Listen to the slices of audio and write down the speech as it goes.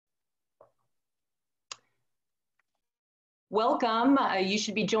Welcome. You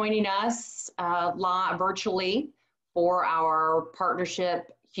should be joining us virtually for our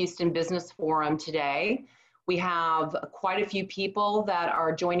Partnership Houston Business Forum today. We have quite a few people that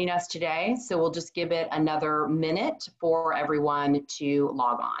are joining us today, so we'll just give it another minute for everyone to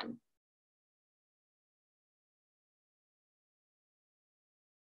log on.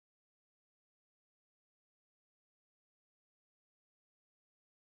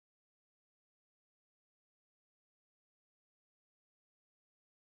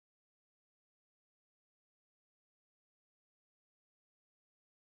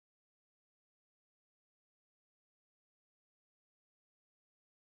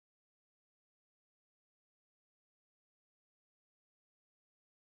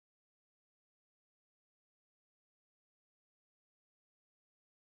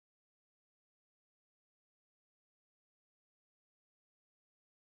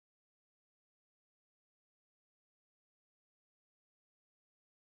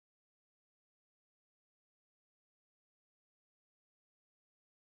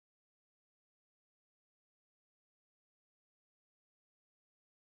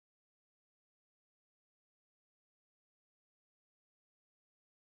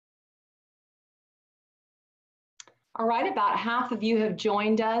 All right, about half of you have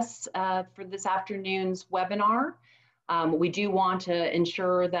joined us for this afternoon's webinar. We do want to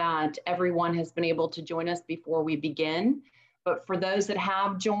ensure that everyone has been able to join us before we begin. But for those that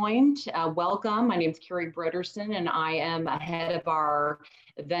have joined, welcome. My name is Carrie Broderson, and I am head of our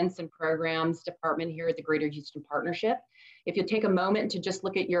Events and Programs Department here at the Greater Houston Partnership. If you take a moment to just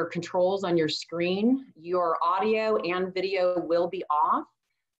look at your controls on your screen, your audio and video will be off.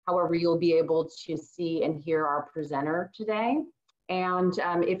 However, you'll be able to see and hear our presenter today. And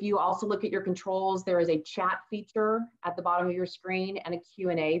if you also look at your controls, there is a chat feature at the bottom of your screen and a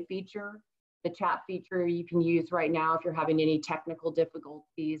Q&A feature. The chat feature you can use right now if you're having any technical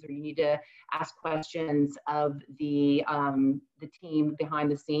difficulties or you need to ask questions of the team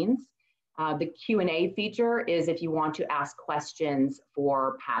behind the scenes. The Q&A feature is if you want to ask questions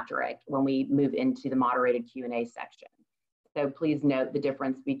for Patrick when we move into the moderated Q&A section. So please note the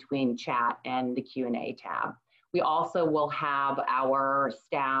difference between chat and the Q&A tab. We also will have our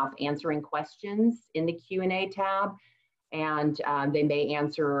staff answering questions in the Q&A tab, and they may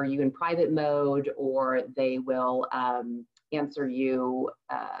answer you in private mode or they will answer you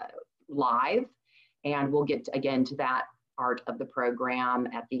live. And we'll get again to that part of the program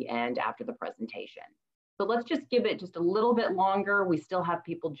at the end after the presentation. So let's just give it just a little bit longer. We still have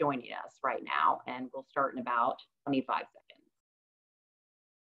people joining us right now, and we'll start in about 25 seconds.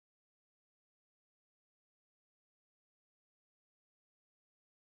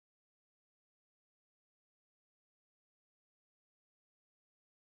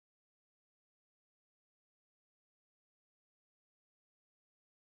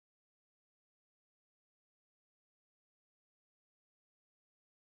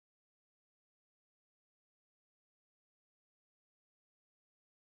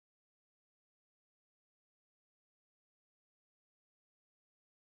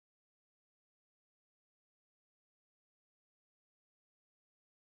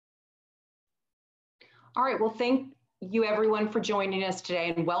 All right, well, thank you everyone for joining us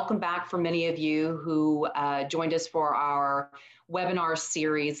today, and welcome back for many of you who joined us for our webinar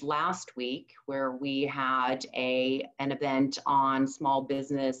series last week, where we had an event on small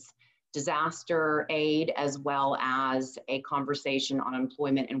business disaster aid, as well as a conversation on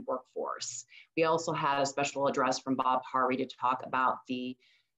employment and workforce. We also had a special address from Bob Harvey to talk about the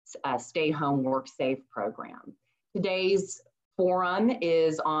Stay Home Work Safe program. Today's forum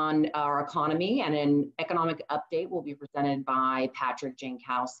is on our economy, and an economic update will be presented by Patrick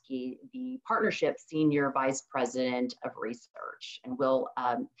Jankowski, the Partnership Senior Vice President of Research, and we'll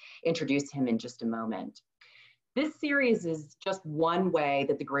introduce him in just a moment. This series is just one way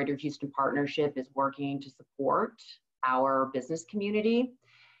that the Greater Houston Partnership is working to support our business community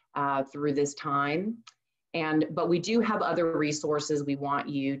through this time. But we do have other resources we want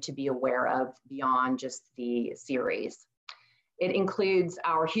you to be aware of beyond just the series. It includes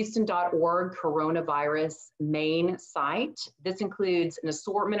our Houston.org coronavirus main site. This includes an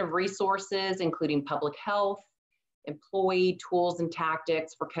assortment of resources, including public health, employee tools and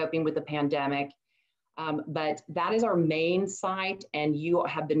tactics for coping with the pandemic. But that is our main site, and you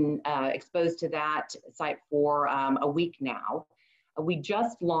have been exposed to that site for a week now. We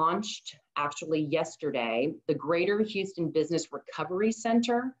just launched, actually yesterday, the Greater Houston Business Recovery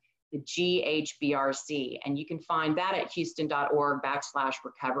Center, the GHBRC, and you can find that at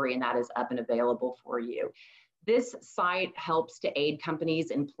houston.org/recovery, and that is up and available for you. This site helps to aid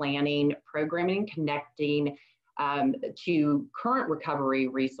companies in planning, programming, connecting to current recovery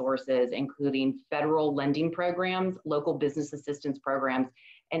resources, including federal lending programs, local business assistance programs,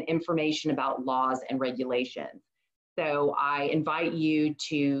 and information about laws and regulations. So I invite you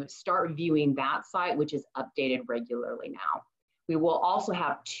to start viewing that site, which is updated regularly now. We will also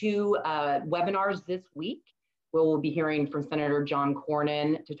have two webinars this week. We'll be hearing from Senator John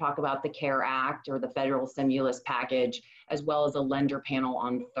Cornyn to talk about the CARE Act, or the federal stimulus package, as well as a lender panel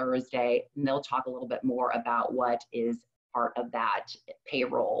on Thursday. And they'll talk a little bit more about what is part of that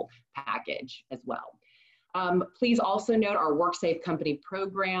payroll package as well. Please also note our WorkSafe company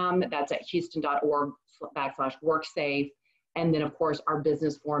program. That's at houston.org/WorkSafe. And then, of course, our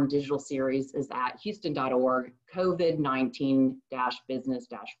Business Forum digital series is at houston.org,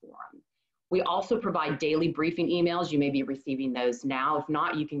 COVID-19-business-forum. We also provide daily briefing emails. You may be receiving those now. If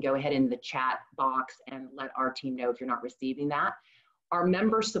not, you can go ahead in the chat box and let our team know if you're not receiving that. Our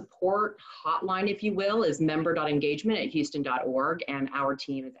member support hotline, if you will, is member.engagement@houston.org, and our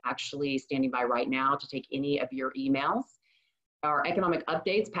team is actually standing by right now to take any of your emails. Our economic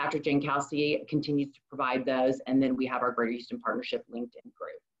updates, Patrick Jankowski continues to provide those, and then we have our Greater Houston Partnership LinkedIn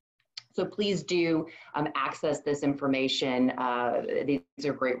group. So please do access this information. These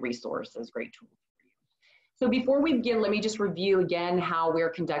are great resources, great tools for you. So before we begin, let me just review again how we're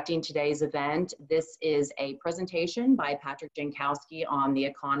conducting today's event. This is a presentation by Patrick Jankowski on the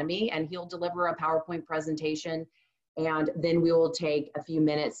economy, and he'll deliver a PowerPoint presentation. And then we will take a few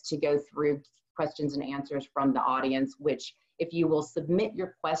minutes to go through questions and answers from the audience, which if you will submit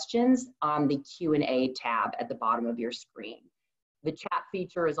your questions on the Q&A tab at the bottom of your screen. The chat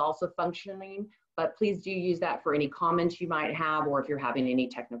feature is also functioning, but please do use that for any comments you might have, or if you're having any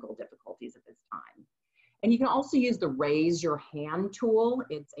technical difficulties at this time. And you can also use the raise your hand tool.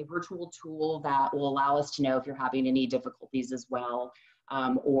 It's a virtual tool that will allow us to know if you're having any difficulties as well,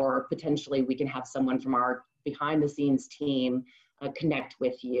 or potentially we can have someone from our behind the scenes team connect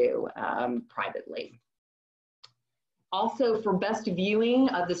with you privately. Also, for best viewing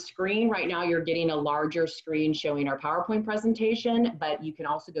of the screen, right now you're getting a larger screen showing our PowerPoint presentation, but you can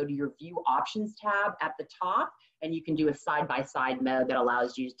also go to your View Options tab at the top, and you can do a side-by-side mode that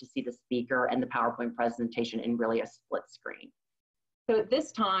allows you to see the speaker and the PowerPoint presentation in really a split screen. So at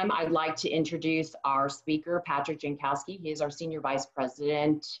this time, I'd like to introduce our speaker, Patrick Jankowski. He is our Senior Vice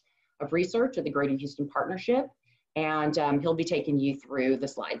President of Research at the Greater Houston Partnership, and he'll be taking you through the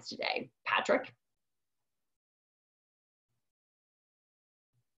slides today. Patrick?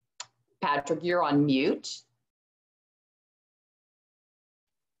 Patrick, you're on mute.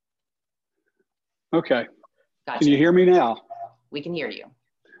 Okay. Gotcha. Can you hear me now? We can hear you.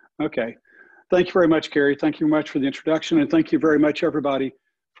 Okay. Thank you very much, Carrie. Thank you much for the introduction, and thank you very much, everybody,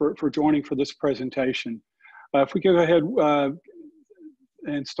 for joining for this presentation. If we go ahead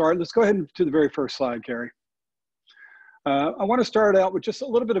and start, let's go ahead to the very first slide, Carrie. I want to start out with just a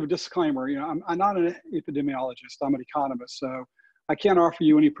little bit of a disclaimer. You know, I'm not an epidemiologist, I'm an economist, so I can't offer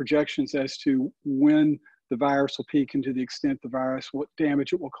you any projections as to when the virus will peak and to the extent the virus, what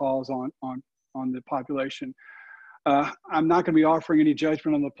damage it will cause on the population. I'm not going to be offering any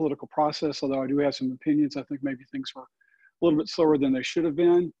judgment on the political process, although I do have some opinions. I think maybe things were a little bit slower than they should have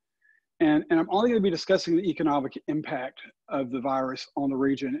been. And I'm only going to be discussing the economic impact of the virus on the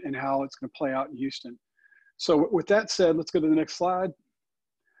region and how it's going to play out in Houston. So with that said, let's go to the next slide.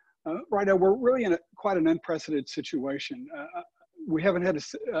 Right now, we're really in quite an unprecedented situation. We haven't had,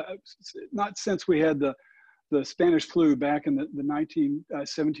 not since we had the Spanish flu back in the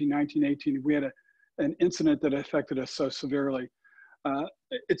 1917, 1918, we had an incident that affected us so severely.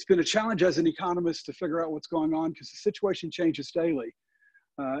 It's been a challenge as an economist to figure out what's going on because the situation changes daily.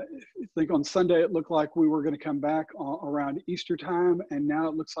 I think on Sunday it looked like we were going to come back around Easter time, and now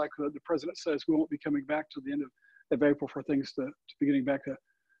it looks like the president says we won't be coming back till the end of April for things to be getting back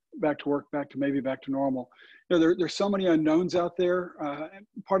to work, maybe back to normal. You know, there's so many unknowns out there. And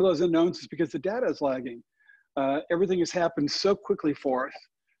part of those unknowns is because the data is lagging. Everything has happened so quickly for us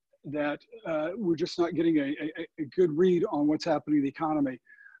that we're just not getting a good read on what's happening in the economy.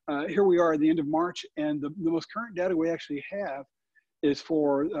 Here we are at the end of March, and the most current data we actually have is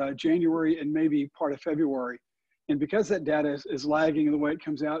for January and maybe part of February. And because that data is lagging in the way it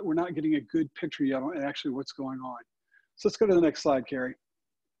comes out, we're not getting a good picture yet on actually what's going on. So let's go to the next slide, Carrie.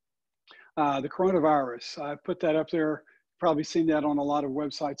 The coronavirus, I put that up there. Probably seen that on a lot of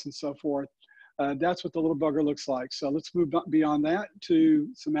websites and so forth. That's what the little bugger looks like. So let's move beyond that to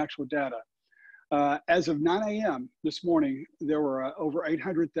some actual data. As of 9 a.m. this morning, there were over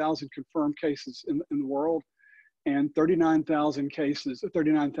 800,000 confirmed cases in the world and 39,000 cases,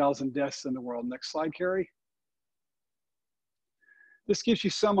 39,000 deaths in the world. Next slide, Carrie. This gives you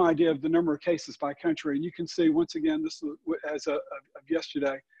some idea of the number of cases by country. And you can see, once again, this is as of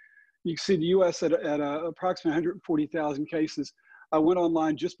yesterday, you can see the US at approximately 140,000 cases. I went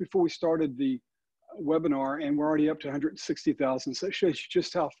online just before we started the webinar, and we're already up to 160,000. So it shows you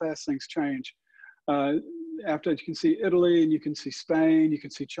just how fast things change. After, you can see Italy, and you can see Spain, you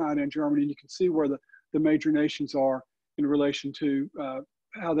can see China and Germany, and you can see where the major nations are in relation to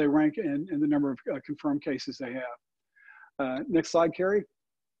how they rank in the number of confirmed cases they have. Next slide, Carrie.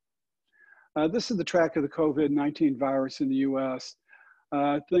 This is the track of the COVID-19 virus in the US.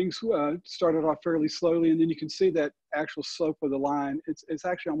 Things started off fairly slowly, and then you can see that actual slope of the line. It's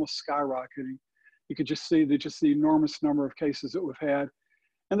actually almost skyrocketing. You could just see the enormous number of cases that we've had.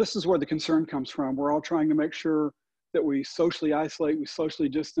 And this is where the concern comes from. We're all trying to make sure that we socially isolate, we socially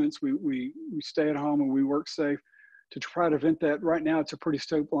distance, we stay at home, and we work safe to try to prevent that. Right now, it's a pretty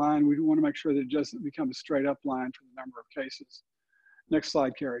steep line. We want to make sure that it doesn't become a straight up line for the number of cases. Next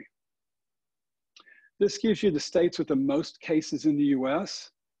slide, Carrie. This gives you the states with the most cases in the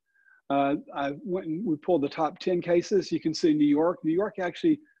US. I went and we pulled the top 10 cases. You can see New York. New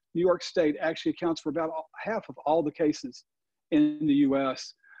York State actually accounts for about half of all the cases in the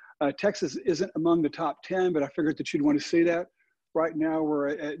US. Texas isn't among the top 10, but I figured that you'd want to see that. Right now, we're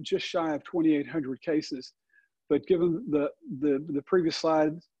at just shy of 2,800 cases. But given the previous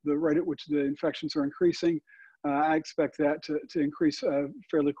slide, the rate at which the infections are increasing, I expect that to increase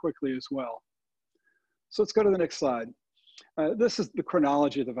fairly quickly as well. So let's go to the next slide. This is the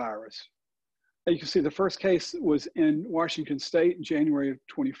chronology of the virus. You can see the first case was in Washington State, January of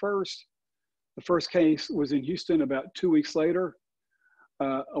 21st. The first case was in Houston about 2 weeks later.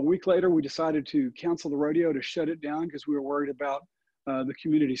 A week later, we decided to cancel the rodeo, to shut it down because we were worried about the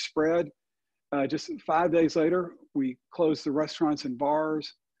community spread. Just 5 days later, we closed the restaurants and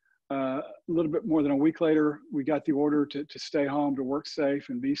bars. A little bit more than a week later, we got the order to stay home, to work safe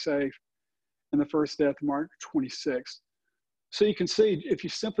and be safe. And the first death, March 26th. So you can see, if you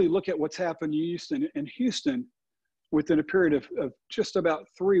simply look at what's happened in Houston, within a period of just about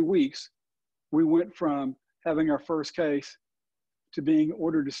 3 weeks, we went from having our first case to being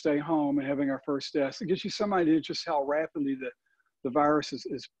ordered to stay home and having our first death. It gives you some idea just how rapidly the virus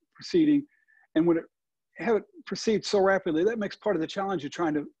is proceeding. And when it proceeds so rapidly, that makes part of the challenge of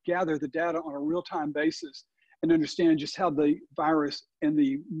trying to gather the data on a real-time basis and understand just how the virus and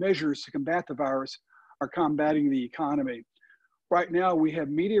the measures to combat the virus are combating the economy. Right now, we have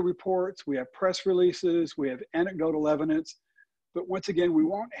media reports, we have press releases, we have anecdotal evidence, but once again, we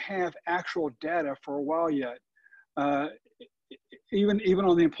won't have actual data for a while yet, even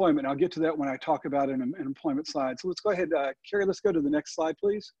on the employment. I'll get to that when I talk about an employment slide. So let's go ahead, Carrie, let's go to the next slide,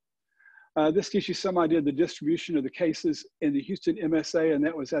 please. This gives you some idea of the distribution of the cases in the Houston MSA, and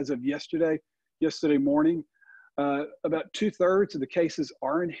that was as of yesterday morning. About 2/3 of the cases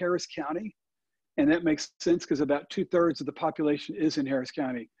are in Harris County, and that makes sense because about 2/3 of the population is in Harris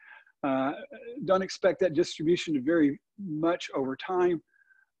County. Don't expect that distribution to vary much over time,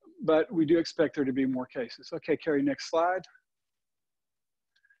 but we do expect there to be more cases. Okay, Carrie, next slide.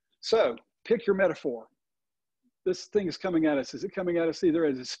 So pick your metaphor. This thing is coming at us. Is it coming at us either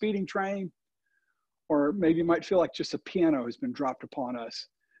as a speeding train, or maybe you might feel like just a piano has been dropped upon us,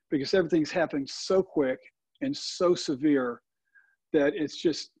 because everything's happening so quick and so severe that it's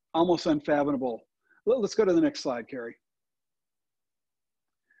just almost unfathomable. Let's go to the next slide, Carrie.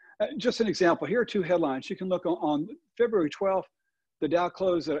 Just an example, here are 2 headlines. You can look on February 12th, the Dow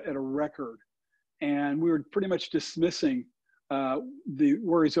closed at a record, and we were pretty much dismissing the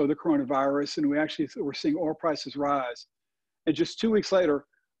worries of the coronavirus, and we're seeing oil prices rise. And just 2 weeks later,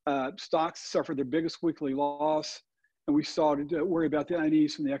 stocks suffered their biggest weekly loss, and we started to worry about the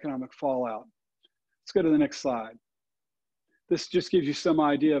unease from the economic fallout. Let's go to the next slide. This just gives you some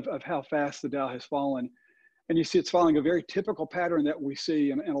idea of how fast the Dow has fallen. And you see it's following a very typical pattern that we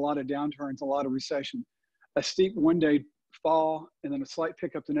see in a lot of downturns, a lot of recession. A steep one-day fall, and then a slight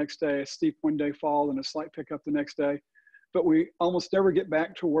pickup the next day, a steep one-day fall, and a slight pickup the next day. But we almost never get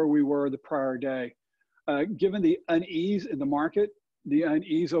back to where we were the prior day. Given the unease in the market, the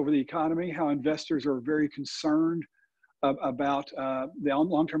unease over the economy, how investors are very concerned about the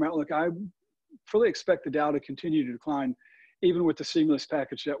long-term outlook, I fully expect the Dow to continue to decline, even with the stimulus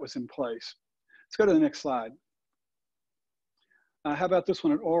package that was in place. Let's go to the next slide. How about this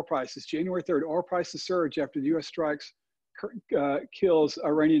one at oil prices? January 3rd, oil prices surge after the U.S. strikes kills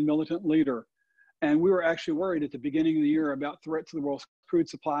Iranian militant leader. And we were actually worried at the beginning of the year about threat to the world's crude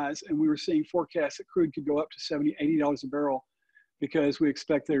supplies. And we were seeing forecasts that crude could go up to $70, $80 a barrel because we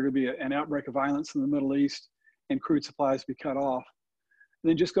expect there to be an outbreak of violence in the Middle East and crude supplies be cut off.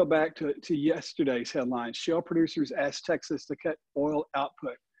 then just go back to yesterday's headline. Shale producers ask Texas to cut oil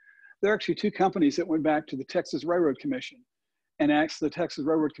output. There are actually two companies that went back to the Texas Railroad Commission and asked the Texas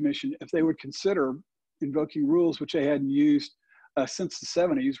Railroad Commission if they would consider invoking rules which they hadn't used since the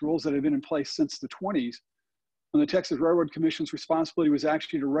 70s, rules that had been in place since the 20s, when the Texas Railroad Commission's responsibility was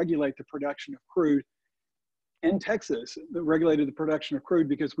actually to regulate the production of crude in Texas, that regulated the production of crude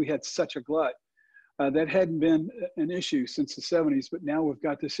because we had such a glut. That hadn't been an issue since the 70s, but now we've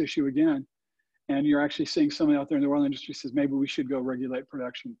got this issue again. And you're actually seeing someone out there in the oil industry says, maybe we should go regulate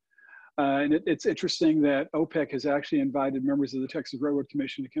production. And it's interesting that OPEC has actually invited members of the Texas Railroad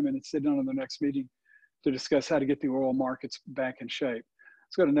Commission to come in and sit down on the next meeting to discuss how to get the oil markets back in shape.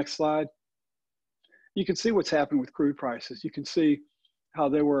 Let's go to the next slide. You can see what's happened with crude prices. You can see how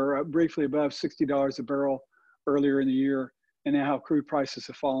they were briefly above $60 a barrel earlier in the year, and now how crude prices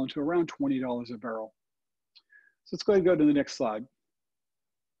have fallen to around $20 a barrel. So let's go ahead and go to the next slide.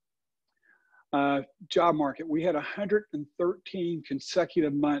 Job market. We had 113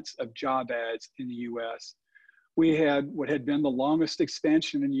 consecutive months of job ads in the US. We had what had been the longest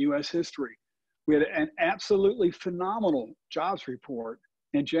expansion in US history. We had an absolutely phenomenal jobs report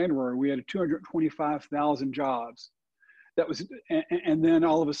in January. We had 225,000 jobs. That was, and then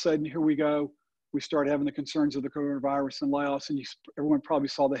all of a sudden, here we go. We started having the concerns of the coronavirus and layoffs, and everyone probably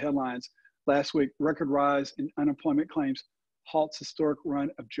saw the headlines last week. Record rise in unemployment claims halts historic run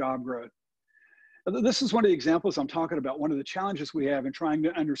of job growth. This is one of the examples I'm talking about, one of the challenges we have in trying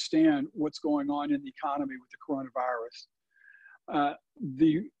to understand what's going on in the economy with the coronavirus.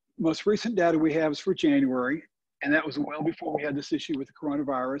 The most recent data we have is for January, and that was well before we had this issue with the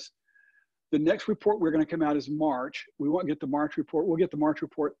coronavirus. The next report we're going to come out is March. We won't get the March report. We'll get the March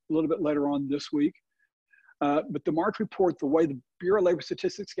report a little bit later on this week. But the March report, the way the Bureau of Labor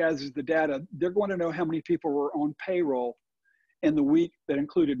Statistics gathers the data, they're going to know how many people were on payroll in the week that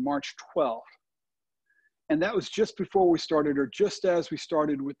included March 12th. And that was just before we started, or just as we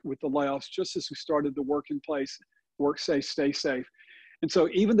started with the layoffs, just as we started the work in place, work safe, stay safe. And so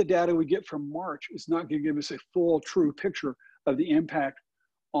even the data we get from March is not going to give us a full, true picture of the impact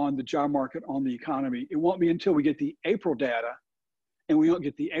on the job market, on the economy. It won't be until we get the April data, and we won't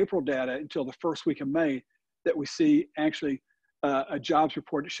get the April data until the first week of May, that we see actually a jobs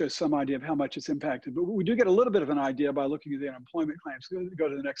report that shows some idea of how much it's impacted. But we do get a little bit of an idea by looking at the unemployment claims. Go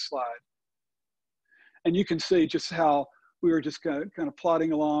to the next slide. And you can see just how we were just kind of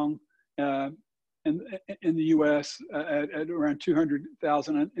plodding along in the US at around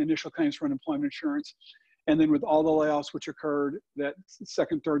 200,000 initial claims for unemployment insurance. And then with all the layoffs which occurred that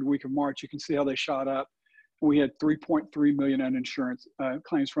second, third week of March, you can see how they shot up. We had 3.3 million uninsurance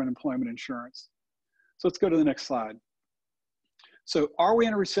claims for unemployment insurance. So let's go to the next slide. So are we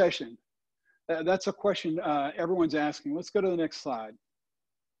in a recession? That's a question everyone's asking. Let's go to the next slide.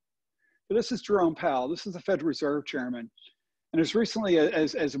 So this is Jerome Powell. This is the Federal Reserve Chairman. And as recently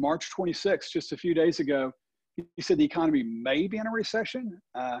as March 26, just a few days ago, he said the economy may be in a recession,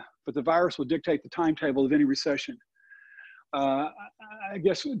 but the virus will dictate the timetable of any recession. I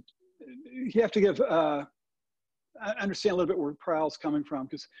guess you have to give, understand a little bit where Powell's coming from,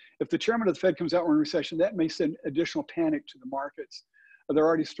 because if the chairman of the Fed comes out we're in a recession, that may send additional panic to the markets. They're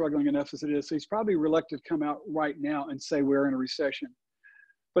already struggling enough as it is. So he's probably reluctant to come out right now and say we're in a recession.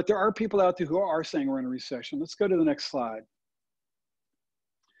 But there are people out there who are saying we're in a recession. Let's go to the next slide.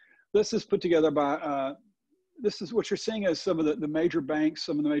 This is put together by, this is what you're seeing as some of the major banks,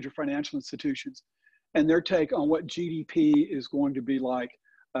 some of the major financial institutions, and their take on what GDP is going to be like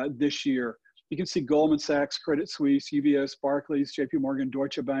this year. You can see Goldman Sachs, Credit Suisse, UBS, Barclays, JP Morgan,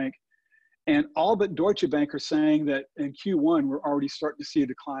 Deutsche Bank, and all but Deutsche Bank are saying that in Q1, we're already starting to see a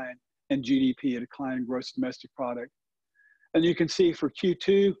decline in GDP, a decline in gross domestic product. And you can see for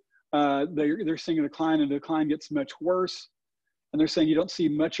Q2, they're seeing a decline, and the decline gets much worse. And they're saying you don't see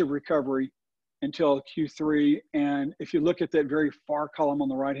much of recovery until Q3. And if you look at that very far column on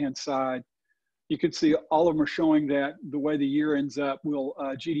the right-hand side, you can see all of them are showing that the way the year ends up, will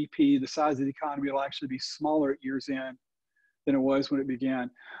GDP, the size of the economy, will actually be smaller at year's end than it was when it began.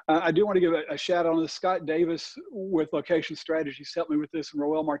 I do want to give a shout out to Scott Davis with Location Strategies helped me with this, and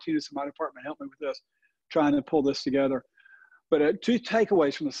Roel Martinez in my department helped me with this, trying to pull this together. But two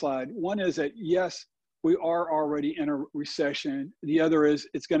takeaways from the slide. One is that, yes, we are already in a recession. The other is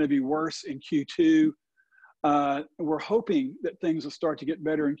it's going to be worse in Q2. We're hoping that things will start to get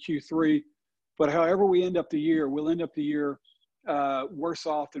better in Q3. But however we end up the year, we'll end up the year worse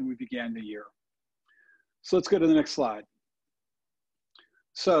off than we began the year. So let's go to the next slide.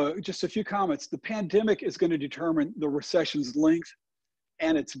 So just a few comments. The pandemic is going to determine the recession's length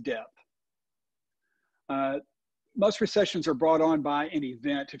and its depth. most recessions are brought on by an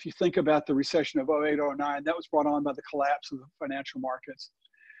event. If you think about the recession of 08, 09, that was brought on by the collapse of the financial markets.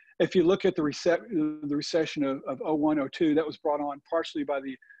 If you look at the recession of 01, 02, that was brought on partially by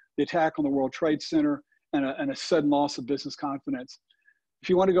the attack on the World Trade Center and a sudden loss of business confidence. If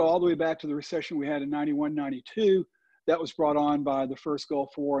you want to go all the way back to the recession we had in 91, 92, that was brought on by the first Gulf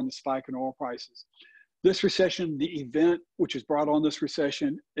War and the spike in oil prices. This recession, the event which has brought on this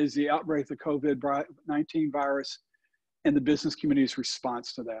recession, is the outbreak of the COVID-19 virus and the business community's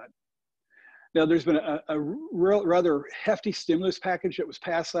response to that. Now, there's been a rather hefty stimulus package that was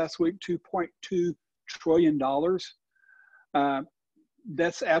passed last week, $2.2 trillion.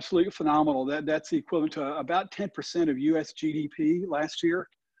 That's absolutely phenomenal. That's the equivalent to about 10% of US GDP last year.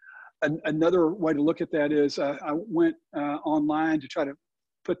 Another way to look at that is I went online to try to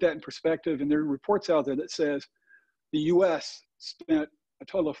put that in perspective, and there are reports out there that says the US spent a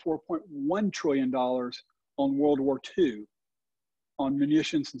total of $4.1 trillion on World War II, on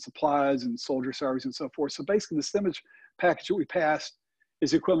munitions and supplies and soldier salaries and so forth. So basically the stimulus package that we passed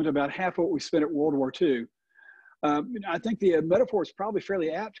is equivalent to about half of what we spent at World War II. I think the metaphor is probably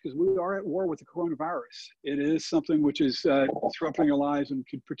fairly apt because we are at war with the coronavirus. It is something which is disrupting our lives and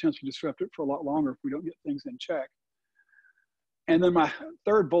could potentially disrupt it for a lot longer if we don't get things in check. And then my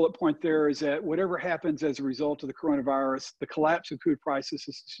third bullet point there is that whatever happens as a result of the coronavirus, the collapse of crude prices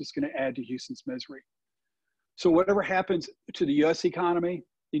is just going to add to Houston's misery. So whatever happens to the US economy,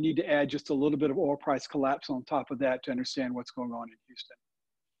 you need to add just a little bit of oil price collapse on top of that to understand what's going on in Houston.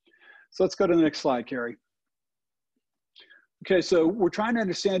 So let's go to the next slide, Carrie. Okay, so we're trying to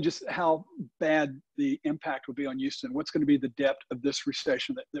understand just how bad the impact will be on Houston. What's going to be the depth of this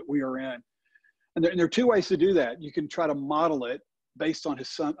recession that we are in? And there are two ways to do that. You can try to model it based on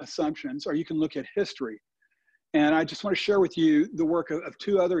assumptions, or you can look at history. And I just want to share with you the work of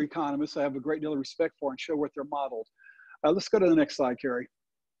two other economists I have a great deal of respect for and show what they're modeled. Let's go to the next slide, Carrie.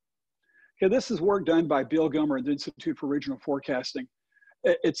 Okay, this is work done by Bill Gilmer at the Institute for Regional Forecasting.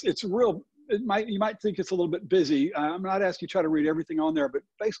 It's real. You might think it's a little bit busy. I'm not asking you to try to read everything on there, but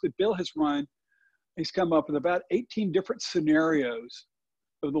basically Bill he's come up with about 18 different scenarios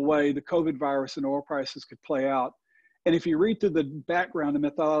of the way the COVID virus and oil prices could play out. And if you read through the background and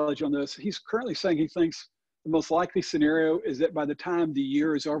methodology on this, he's currently saying he thinks the most likely scenario is that by the time the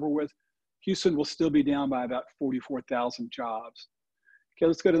year is over with, Houston will still be down by about 44,000 jobs. Okay,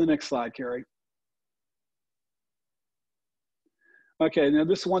 let's go to the next slide, Carrie. Okay, now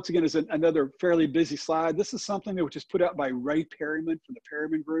this once again is another fairly busy slide. This is something that was just put out by Ray Perryman from the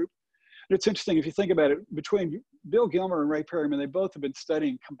Perryman Group. And it's interesting, if you think about it, between Bill Gilmer and Ray Perryman, they both have been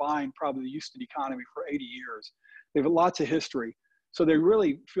studying combined probably the Houston economy for 80 years. They have lots of history. So they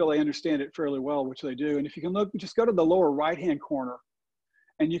really feel they understand it fairly well, which they do. And if you can look, just go to the lower right-hand corner,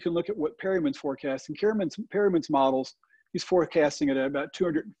 and you can look at what Perryman's forecasting. Perryman's models, he's forecasting at about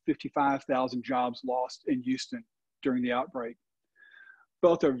 255,000 jobs lost in Houston during the outbreak.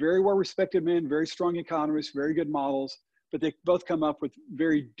 Both are very well-respected men, very strong economists, very good models, but they both come up with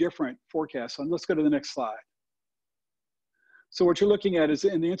very different forecasts. And let's go to the next slide. So what you're looking at is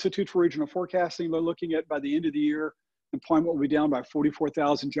in the Institute for Regional Forecasting, they're looking at by the end of the year, employment will be down by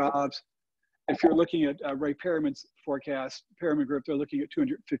 44,000 jobs. If you're looking at Ray Perryman's forecast, Perryman Group, they're looking at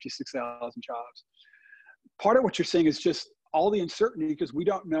 256,000 jobs. Part of what you're seeing is just all the uncertainty because we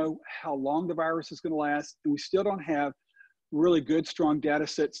don't know how long the virus is going to last, and we still don't have really good, strong data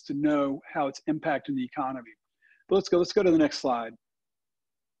sets to know how it's impacting the economy. But let's go to the next slide.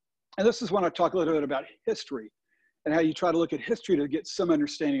 And this is when I talk a little bit about history and how you try to look at history to get some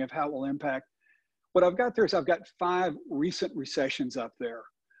understanding of how it will impact. What I've got there is I've got 5 recent recessions up there.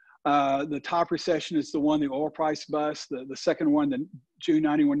 The top recession is the one, the oil price bust. The second one, the June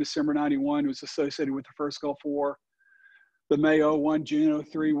 91, December 91, was associated with the first Gulf War. The May 01, June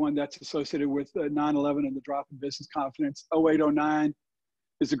 03 one, that's associated with 9/11 and the drop in business confidence. 08, 09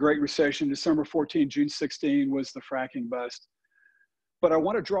 is the Great Recession. December 14, June 16 was the fracking bust. But I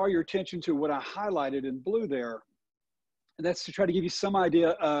want to draw your attention to what I highlighted in blue there. And that's to try to give you some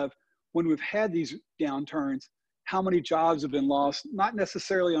idea of when we've had these downturns, how many jobs have been lost, not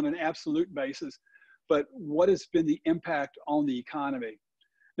necessarily on an absolute basis, but what has been the impact on the economy.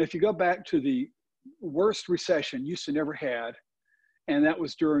 And if you go back to the worst recession Houston ever had, and that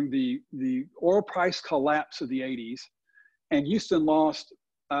was during the oil price collapse of the 80s, and Houston lost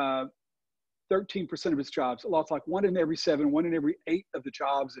 13% of its jobs. It lost like 1 in every 7, 1 in every 8 of the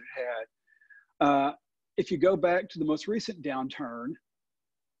jobs it had. If you go back to the most recent downturn,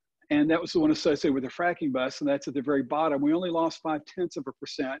 and that was the one associated with the fracking bust, and that's at the very bottom, we only lost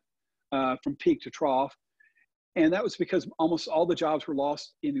 0.5% from peak to trough. And that was because almost all the jobs were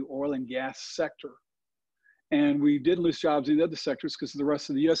lost in the oil and gas sector. And we didn't lose jobs in the other sectors because the rest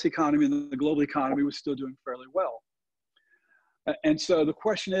of the US economy and the global economy was still doing fairly well. And so the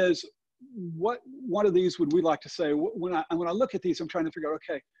question is, what one of these would we like to say? When I look at these, I'm trying to figure out,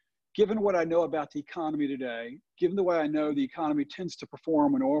 okay, given what I know about the economy today, given the way I know the economy tends to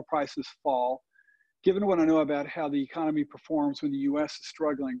perform when oil prices fall, given what I know about how the economy performs when the US is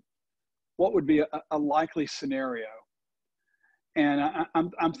struggling, what would be a likely scenario? And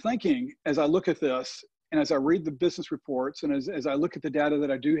I'm thinking, as I look at this, and as I read the business reports, and as I look at the data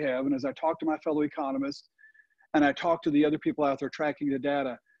that I do have, and as I talk to my fellow economists, and I talk to the other people out there tracking the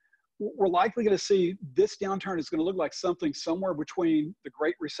data, we're likely going to see this downturn is going to look like something somewhere between the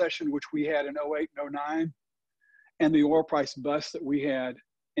Great Recession, which we had in 08 and 09, and the oil price bust that we had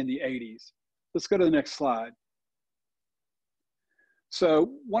in the 80s. Let's go to the next slide.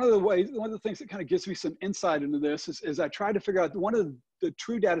 So one of the things that kind of gives me some insight into this is I try to figure out one of the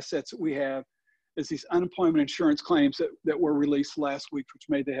true data sets that we have is these unemployment insurance claims that were released last week, which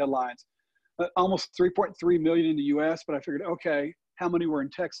made the headlines. Almost 3.3 million in the US, but I figured, okay, how many were in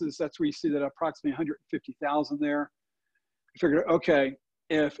Texas? That's where you see that approximately 150,000 there. I figured, okay,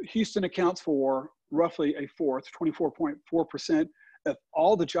 if Houston accounts for roughly a fourth, 24.4% of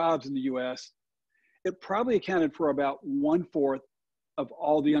all the jobs in the US, it probably accounted for about 1/4 of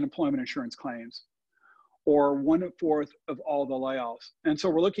all the unemployment insurance claims, or 1/4 of all the layoffs. And so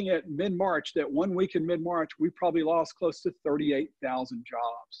we're looking at mid-March, that 1 week in mid-March, we probably lost close to 38,000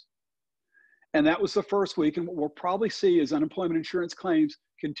 jobs. And that was the first week. And what we'll probably see is unemployment insurance claims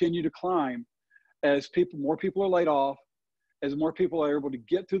continue to climb as more people are laid off, as more people are able to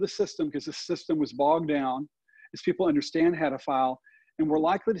get through the system because the system was bogged down, as people understand how to file. And we're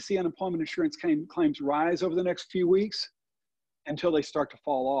likely to see unemployment insurance claims rise over the next few weeks until they start to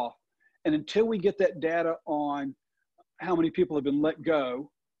fall off. And until we get that data on how many people have been let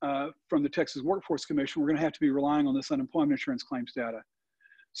go from the Texas Workforce Commission, we're going to have to be relying on this unemployment insurance claims data.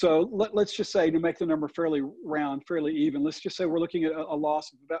 So let's just say, to make the number fairly round, fairly even, let's just say we're looking at a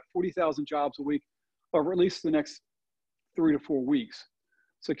loss of about 40,000 jobs a week over at least the next 3 to 4 weeks.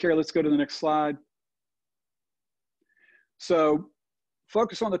 So Carrie, let's go to the next slide. So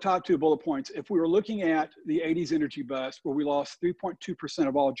focus on the top 2 bullet points. If we were looking at the 80s energy bust, where we lost 3.2%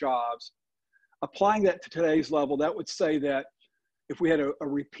 of all jobs, applying that to today's level, that would say that if we had a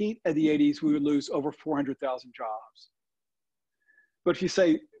repeat of the 80s, we would lose over 400,000 jobs. But if you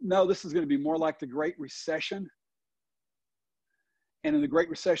say, no, this is going to be more like the Great Recession, and in the Great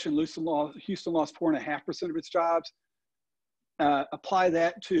Recession, Houston lost 4.5% of its jobs, apply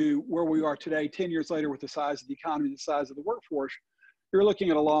that to where we are today, 10 years later, with the size of the economy, the size of the workforce, you're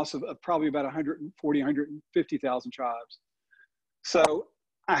looking at a loss of probably about 140, 150,000 jobs. So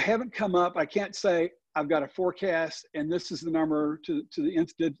I haven't come up, I can't say I've got a forecast, and this is the number to the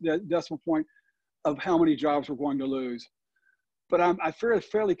nth decimal point of how many jobs we're going to lose. But I feel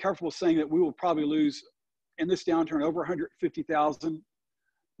fairly comfortable saying that we will probably lose in this downturn over 150,000,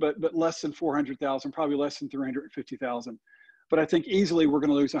 but less than 400,000, probably less than 350,000. But I think easily we're going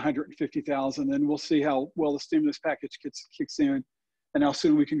to lose 150,000, and we'll see how well the stimulus package kicks in, and how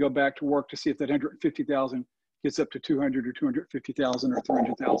soon we can go back to work to see if that 150,000 gets up to 200 or 250,000 or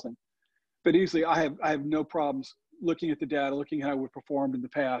 300,000. But easily, I have no problems looking at the data, looking at how we performed in the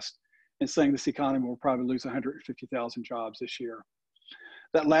past, and saying this economy will probably lose 150,000 jobs this year.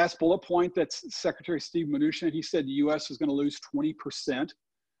 That last bullet point, that's Secretary Steve Mnuchin. He said the U.S. is going to lose 20%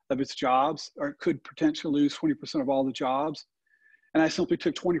 of its jobs, or it could potentially lose 20% of all the jobs. And I simply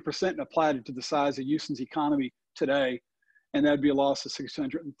took 20% and applied it to the size of Houston's economy today, and that'd be a loss of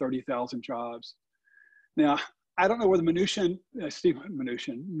 630,000 jobs. Now, I don't know whether Steve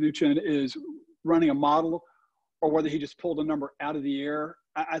Mnuchin is running a model, or whether he just pulled a number out of the air.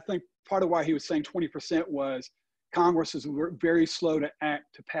 I think part of why he was saying 20% was Congress is very slow to act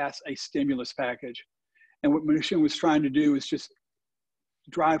to pass a stimulus package. And what Mnuchin was trying to do is just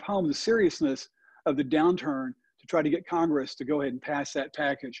drive home the seriousness of the downturn to try to get Congress to go ahead and pass that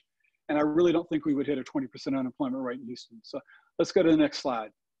package. And I really don't think we would hit a 20% unemployment rate in Houston. So let's go to the next slide.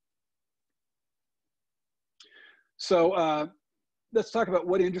 So let's talk about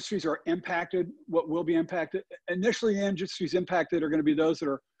what industries are impacted, what will be impacted. Initially, industries impacted are going to be those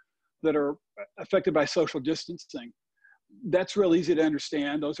that are affected by social distancing. That's real easy to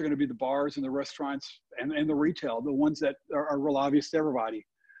understand. Those are going to be the bars and the restaurants and the retail, the ones that are real obvious to everybody.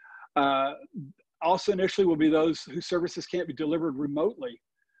 Also initially will be those whose services can't be delivered remotely.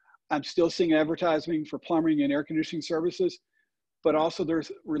 I'm still seeing advertising for plumbing and air conditioning services, but also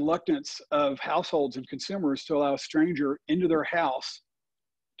there's reluctance of households and consumers to allow a stranger into their house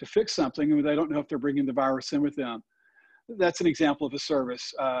to fix something, and they don't know if they're bringing the virus in with them. That's an example of a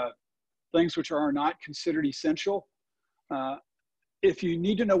service. things which are not considered essential. If you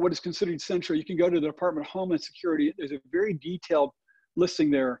need to know what is considered essential, you can go to the Department of Homeland Security. There's a very detailed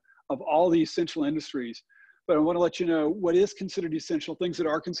listing there of all the essential industries. But I want to let you know what is considered essential. Things that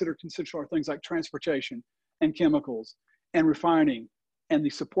are considered essential are things like transportation and chemicals and refining and the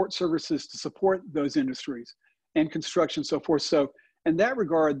support services to support those industries and construction, so forth. So in that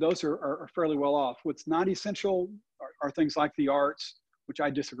regard, those are fairly well off. What's not essential are things like the arts, which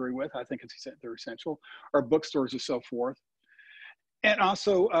I disagree with. I think they're essential, or bookstores and so forth. And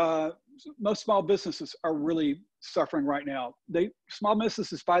also, most small businesses are really suffering right now. Small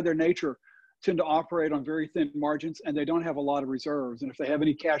businesses, by their nature, tend to operate on very thin margins, and they don't have a lot of reserves. And if they have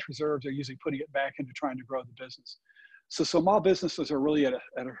any cash reserves, they're usually putting it back into trying to grow the business. So small businesses are really at a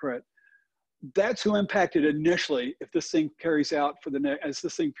threat. That's who impacted initially. If this thing carries out as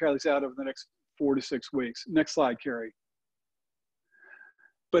this thing carries out over the next 4 to 6 weeks. Next slide, Carrie.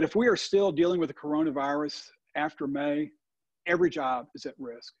 But if we are still dealing with the coronavirus after May, every job is at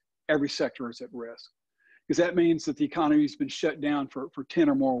risk. Every sector is at risk, because that means that the economy has been shut down for 10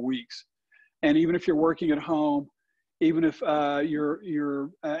 or more weeks. And even if you're working at home, even if you're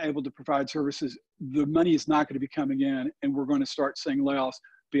able to provide services, the money is not going to be coming in, and we're going to start seeing layoffs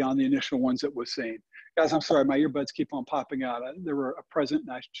beyond the initial ones that we've seen. Guys, I'm sorry, my earbuds keep on popping out. They were present,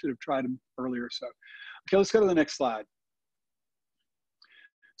 and I should have tried them earlier. So, okay, let's go to the next slide.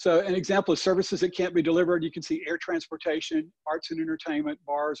 So an example of services that can't be delivered, you can see air transportation, arts and entertainment,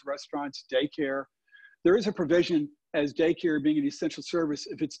 bars, restaurants, daycare. There is a provision as daycare being an essential service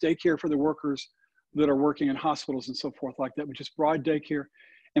if it's daycare for the workers that are working in hospitals and so forth like that, which is broad daycare.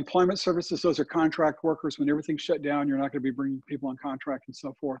 Employment services, those are contract workers. When everything's shut down, you're not going to be bringing people on contract and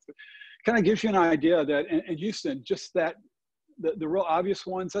so forth. But kind of gives you an idea that in Houston, just that, the real obvious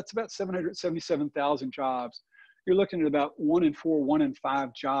ones, that's about 777,000 jobs. You're looking at about 1 in 4, 1 in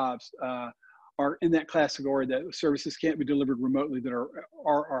 5 jobs are in that category that services can't be delivered remotely that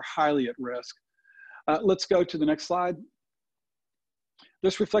are highly at risk. Let's go to the next slide.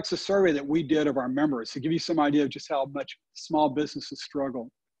 This reflects a survey that we did of our members to give you some idea of just how much small businesses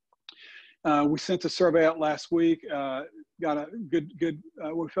struggle. We sent the survey out last week, got a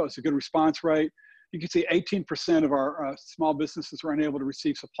we felt it's a good response rate. You can see 18% of our small businesses are unable to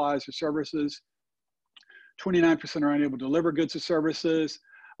receive supplies or services. 29% are unable to deliver goods or services.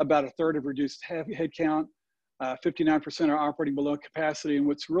 About a third have reduced headcount. 59% are operating below capacity. And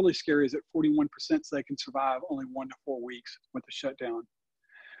what's really scary is that 41% say they can survive only 1 to 4 weeks with the shutdown.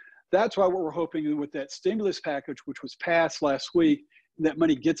 That's why what we're hoping with that stimulus package, which was passed last week, that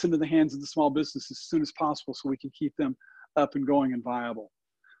money gets into the hands of the small business as soon as possible so we can keep them up and going and viable.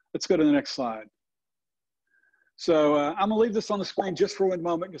 Let's go to the next slide. So I'm going to leave this on the screen just for 1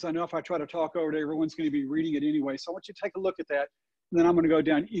 moment, because I know if I try to talk over it, everyone's going to be reading it anyway. So I want you to take a look at that, and then I'm going to go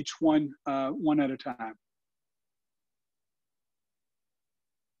down each one, one at a time.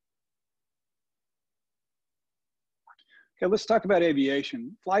 Okay, let's talk about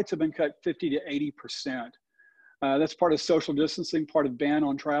aviation. Flights have been cut 50 to 80%. That's part of social distancing, part of ban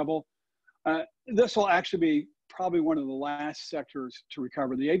on travel. This will actually be probably one of the last sectors to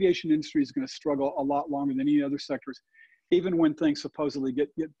recover. The aviation industry is going to struggle a lot longer than any other sectors, even when things supposedly get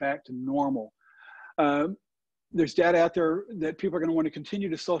back to normal. There's data out there that people are going to want to continue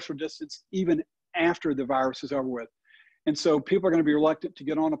to social distance even after the virus is over with. And so people are going to be reluctant to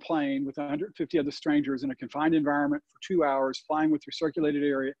get on a plane with 150 other strangers in a confined environment for 2 hours, flying with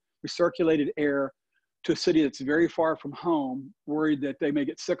recirculated air to a city that's very far from home, worried that they may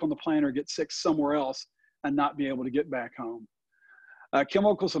get sick on the plane or get sick somewhere else and not be able to get back home.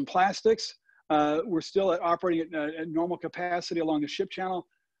 Chemicals and plastics, we're still operating at normal capacity along the ship channel,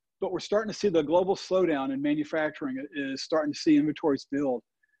 but we're starting to see the global slowdown in manufacturing is starting to see inventories build.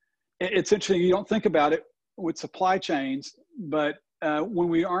 It's interesting, you don't think about it with supply chains, but when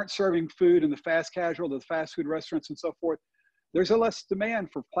we aren't serving food in the fast casual, the fast food restaurants and so forth, there's a less demand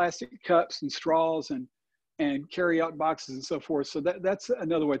for plastic cups and straws and carry-out boxes and so forth. So that's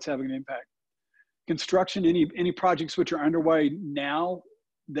another way it's having an impact. Construction, any projects which are underway now,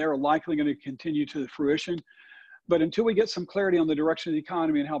 they're likely going to continue to fruition. But until we get some clarity on the direction of the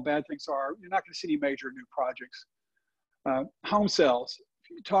economy and how bad things are, you're not going to see any major new projects. Home sales. If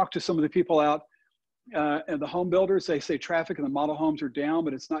you talk to some of the people out and the home builders, they say traffic in the model homes are down,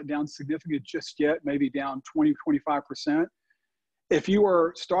 but it's not down significantly just yet, maybe down 20, 25%. If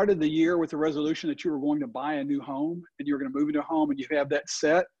you started the year with the resolution that you were going to buy a new home and you're going to move into a home and you have that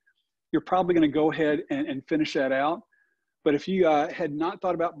set, you're probably going to go ahead and finish that out. But if you had not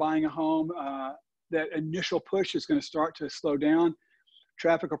thought about buying a home, that initial push is going to start to slow down.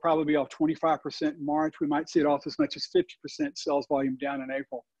 Traffic will probably be off 25% in March. We might see it off as much as 50% sales volume down in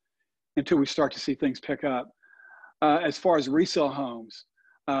April. until we start to see things pick up. As far as resale homes,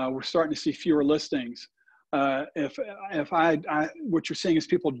 we're starting to see fewer listings. What you're seeing is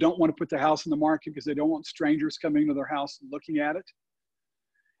people don't want to put their house in the market because they don't want strangers coming into their house and looking at it.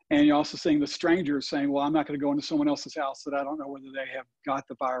 And you're also seeing the strangers saying, well, I'm not going to go into someone else's house that I don't know whether they have got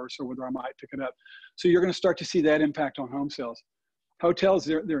the virus or whether I might pick it up. So you're going to start to see that impact on home sales. Hotels,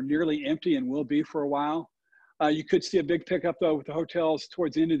 they're nearly empty and will be for a while. You could see a big pickup though with the hotels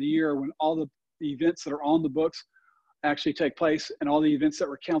towards the end of the year when all the events that are on the books actually take place, and all the events that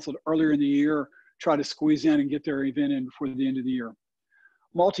were canceled earlier in the year try to squeeze in and get their event in before the end of the year.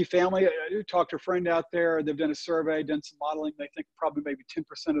 Multifamily, I talked to a friend out there. They've done a survey, done some modeling. They think probably maybe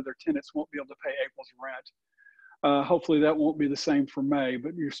 10% of their tenants won't be able to pay April's rent. Hopefully that won't be the same for May,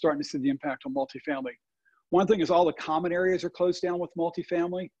 but you're starting to see the impact on multifamily. One thing is all the common areas are closed down with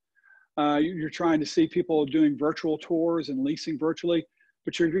multifamily. You're trying to see people doing virtual tours and leasing virtually,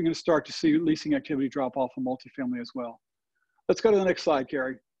 but you're going to start to see leasing activity drop off on multifamily as well. Let's go to the next slide,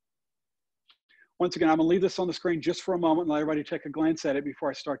 Carrie. Once again, I'm going to leave this on the screen just for a moment and let everybody take a glance at it before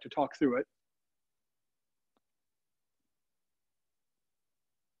I start to talk through it.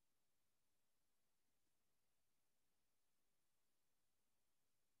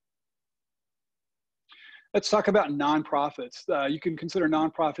 Let's talk about nonprofits. You can consider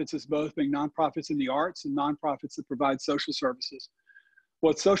nonprofits as both being nonprofits in the arts and nonprofits that provide social services. Well,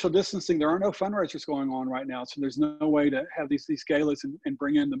 with social distancing, there are no fundraisers going on right now, so there's no way to have these galas and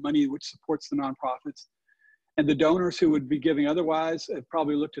bring in the money which supports the nonprofits. And the donors who would be giving otherwise have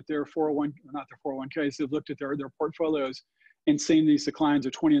probably looked at their 401, not their 401ks, they've looked at their portfolios and seen these declines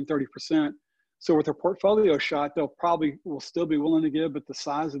of 20 and 30%. So with their portfolio shot, they'll probably will still be willing to give, but the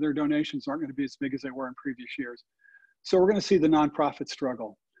size of their donations aren't going to be as big as they were in previous years. So we're going to see the nonprofit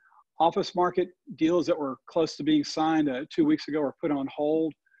struggle. Office market deals that were close to being signed 2 weeks ago are put on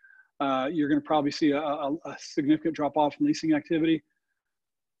hold. You're going to probably see a significant drop off in leasing activity.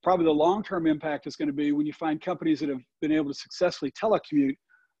 Probably the long-term impact is going to be when you find companies that have been able to successfully telecommute,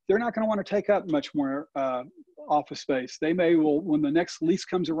 they're not going to want to take up much more office space. They may, when the next lease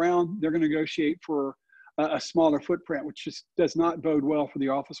comes around, they're going to negotiate for a smaller footprint, which just does not bode well for the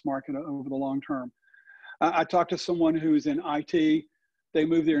office market over the long term. I talked to someone who's in IT. They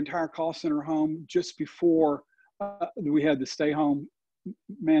moved their entire call center home just before we had the stay home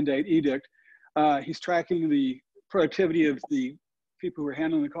mandate edict. He's tracking the productivity of the people who are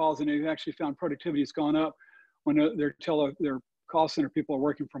handling the calls, and they've actually found productivity has gone up when their call center people are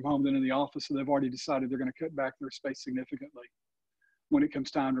working from home than in the office. So they've already decided they're going to cut back their space significantly when it comes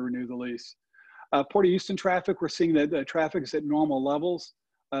time to renew the lease. Port of Houston traffic, we're seeing that the traffic is at normal levels.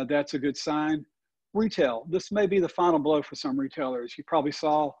 That's a good sign. Retail, this may be the final blow for some retailers. You probably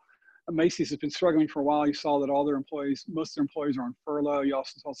saw Macy's has been struggling for a while. You saw that all their employees, most of their employees are on furlough. You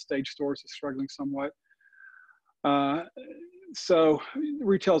also saw Stage Stores is struggling somewhat. So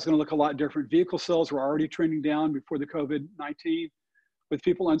retail is going to look a lot different. Vehicle sales were already trending down before the COVID-19. With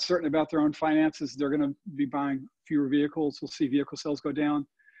people uncertain about their own finances, they're going to be buying fewer vehicles. We'll see vehicle sales go down.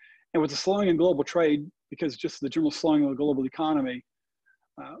 And with the slowing in global trade, because just the general slowing of the global economy,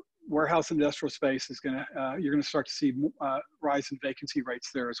 warehouse industrial space is going to, you're going to start to see rise in vacancy rates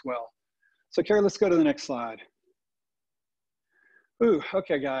there as well. So Carrie, let's go to the next slide. Ooh,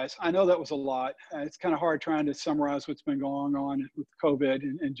 okay, guys, I know that was a lot. It's kind of hard trying to summarize what's been going on with COVID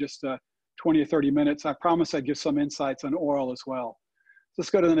in just 20 or 30 minutes. I promise I'd give some insights on oil as well. Let's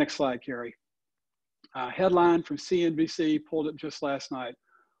go to the next slide, Carrie. Headline from CNBC, pulled it just last night.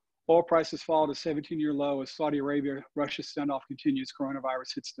 Oil prices fall to 17-year low as Saudi Arabia, Russia standoff continues,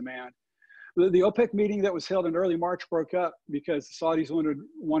 coronavirus hits demand. The OPEC meeting that was held in early March broke up because the Saudis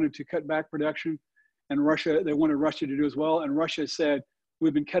wanted to cut back production, and they wanted Russia to do as well. And Russia said,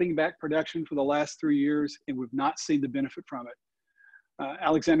 we've been cutting back production for the last 3 years, and we've not seen the benefit from it.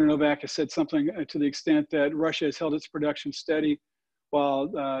 Alexander Novak has said something to the extent that Russia has held its production steady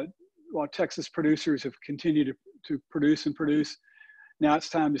while Texas producers have continued to produce and produce. Now it's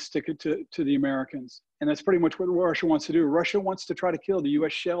time to stick it to the Americans. And that's pretty much what Russia wants to do. Russia wants to try to kill the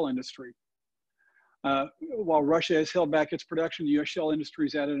U.S. shale industry. While Russia has held back its production, the U.S. shale industry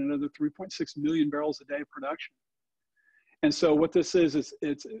has added another 3.6 million barrels a day of production. And so what this is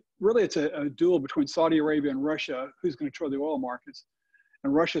it's a duel between Saudi Arabia and Russia, who's going to control the oil markets.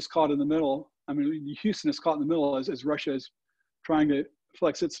 And Russia's caught in the middle. I mean, Houston is caught in the middle as Russia is trying to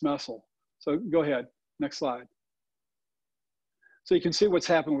flex its muscle. So go ahead, next slide. So you can see what's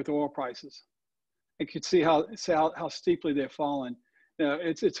happened with oil prices. You can see how steeply they've fallen.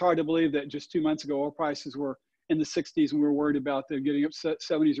 It's hard to believe that just 2 months ago, oil prices were in the 60s and we were worried about them getting up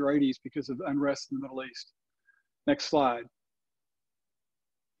 70s or 80s because of unrest in the Middle East. Next slide.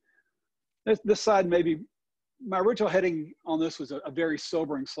 This slide maybe, my original heading on this was a very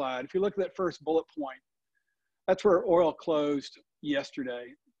sobering slide. If you look at that first bullet point, that's where oil closed yesterday.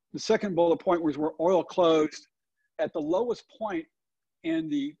 The second bullet point was where oil closed at the lowest point in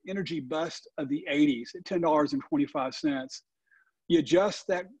the energy bust of the 80s at $10.25. You adjust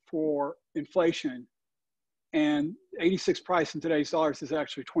that for inflation, and 86 price in today's dollars is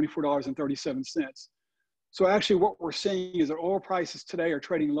actually $24.37. So actually what we're seeing is that oil prices today are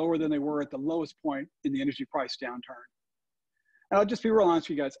trading lower than they were at the lowest point in the energy price downturn. And I'll just be real honest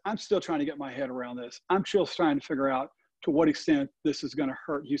with you guys, I'm still trying to get my head around this. I'm still trying to figure out to what extent this is going to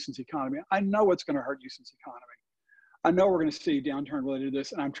hurt Houston's economy. I know it's going to hurt Houston's economy. I know we're going to see a downturn related to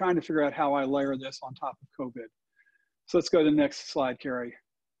this, and I'm trying to figure out how I layer this on top of COVID. So let's go to the next slide, Carrie.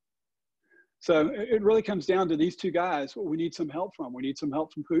 So it really comes down to these two guys, what we need some help from. We need some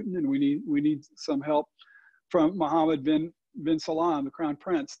help from Putin, and we need some help from Mohammed bin Salman, the Crown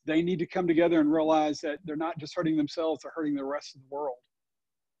Prince. They need to come together and realize that they're not just hurting themselves, they're hurting the rest of the world.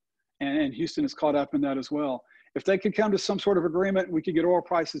 And Houston is caught up in that as well. If they could come to some sort of agreement, we could get oil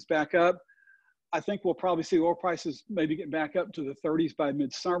prices back up. I think we'll probably see oil prices maybe get back up to the 30s by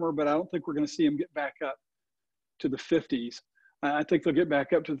midsummer, but I don't think we're going to see them get back up to the 50s. I think they'll get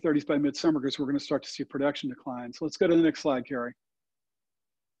back up to the 30s by midsummer because we're going to start to see production decline. So let's go to the next slide, Carrie.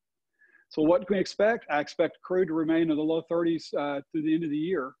 So what can we expect? I expect crude to remain in the low 30s through the end of the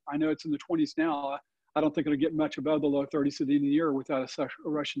year. I know it's in the 20s now. I don't think it'll get much above the low 30s at the end of the year without a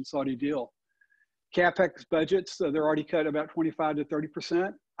Russian-Saudi deal. CapEx budgets, they're already cut about 25 to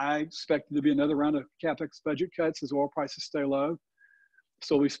 30%. I expect there to be another round of CapEx budget cuts as oil prices stay low.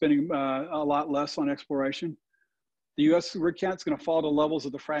 So we'll be spending a lot less on exploration. The U.S. rig count is going to fall to levels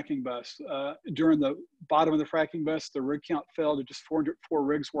of the fracking bust. During the bottom of the fracking bust, the rig count fell to just 404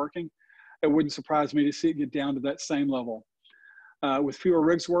 rigs working. It wouldn't surprise me to see it get down to that same level. With fewer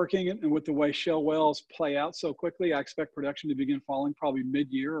rigs working and with the way shale wells play out so quickly, I expect production to begin falling probably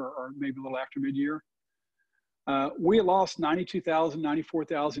mid-year or maybe a little after mid-year. We lost 92,000,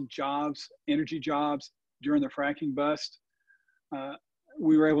 94,000 jobs, energy jobs during the fracking bust.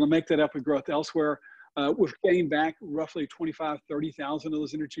 We were able to make that up with growth elsewhere. We've gained back roughly 25, 30,000 of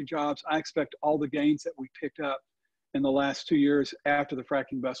those energy jobs. I expect all the gains that we picked up in the last 2 years after the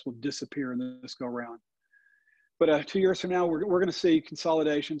fracking bust will disappear in this go round. But 2 years from now, we're going to see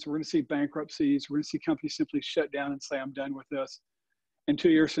consolidations. We're going to see bankruptcies. We're going to see companies simply shut down and say, I'm done with this. And 2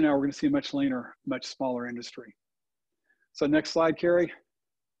 years from now, we're going to see a much leaner, much smaller industry. So next slide, Carrie.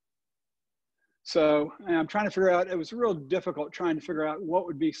 So I'm trying to figure out, it was real difficult trying to figure out what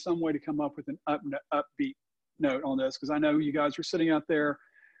would be some way to come up with an upbeat note on this, because I know you guys are sitting out there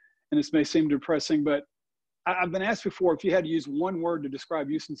and this may seem depressing, but I've been asked before, if you had to use one word to describe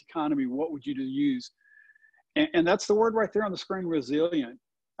Houston's economy, what would you use? And that's the word right there on the screen, resilient.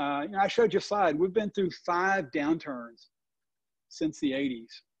 I showed you a slide. We've been through 5 downturns since the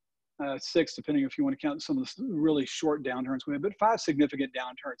 80s, 6, depending if you want to count some of the really short downturns we had, but 5 significant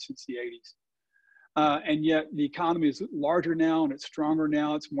downturns since the 80s. And yet the economy is larger now and it's stronger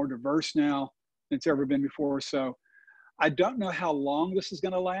now. It's more diverse now than it's ever been before. So I don't know how long this is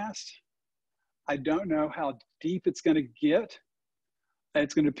going to last. I don't know how deep it's going to get.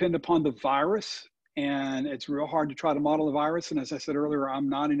 It's going to depend upon the virus, and it's real hard to try to model the virus. And as I said earlier, I'm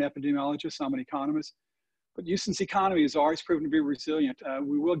not an epidemiologist, I'm an economist. But Houston's economy has always proven to be resilient.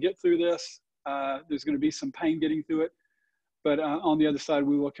 We will get through this. There's going to be some pain getting through it. But on the other side,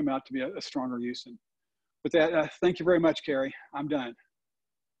 we will come out to be a stronger Houston. With that, thank you very much, Carrie. I'm done.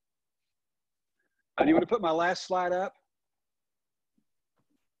 Do you want to put my last slide up?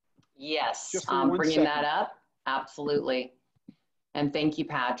 Yes, bringing that up. Absolutely. And thank you,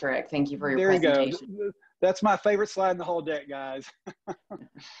 Patrick. Thank you for your presentation. There you go. That's my favorite slide in the whole deck, guys.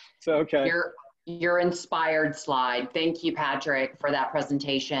 So, okay. Your inspired slide. Thank you, Patrick, for that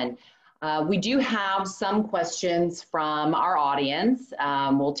presentation. We do have some questions from our audience.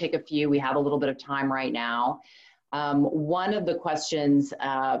 We'll take a few. We have a little bit of time right now. One of the questions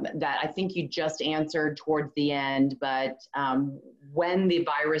that I think you just answered towards the end, but when the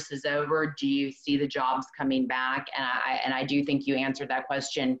virus is over, do you see the jobs coming back? And I do think you answered that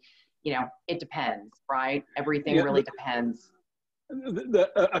question. You know, it depends, right? Everything really depends.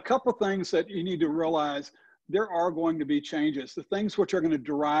 A couple things that you need to realize, there are going to be changes. The things which are going to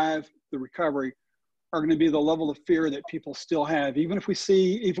drive the recovery are going to be the level of fear that people still have. Even when we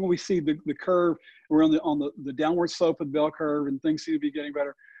see the curve, we're on the downward slope of the bell curve and things seem to be getting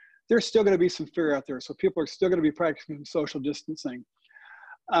better, there's still going to be some fear out there. So people are still going to be practicing social distancing.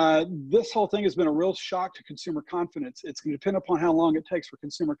 This whole thing has been a real shock to consumer confidence. It's going to depend upon how long it takes for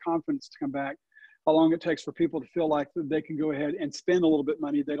consumer confidence to come back. how long it takes for people to feel like they can go ahead and spend a little bit of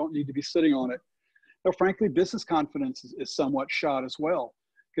money. They don't need to be sitting on it. Now, frankly, business confidence is somewhat shot as well,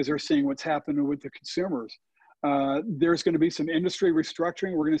 because they're seeing what's happening with the consumers. There's going to be some industry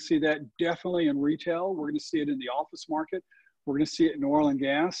restructuring. We're going to see that definitely in retail. We're going to see it in the office market. We're going to see it in oil and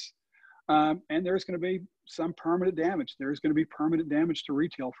gas. And there's going to be some permanent damage. There's going to be permanent damage to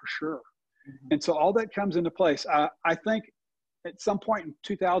retail for sure. Mm-hmm. And so all that comes into place. I think at some point in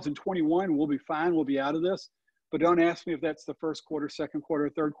 2021, we'll be fine. We'll be out of this. But don't ask me if that's the first quarter, second quarter,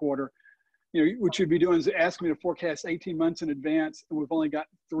 third quarter. You know, what you'd be doing is ask me to forecast 18 months in advance, and we've only got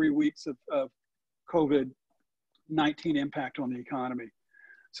 3 weeks of COVID-19 impact on the economy.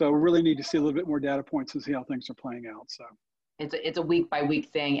 So we really need to see a little bit more data points and see how things are playing out. So it's a week by week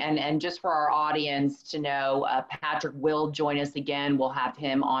thing. And just for our audience to know, Patrick will join us again. We'll have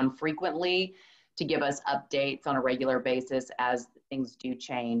him on frequently to give us updates on a regular basis as things do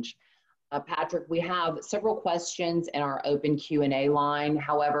change. Patrick, we have several questions in our open Q&A line.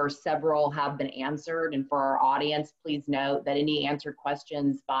 However, several have been answered. And for our audience, please note that any answered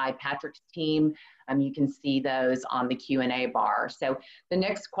questions by Patrick's team, you can see those on the Q&A bar. So the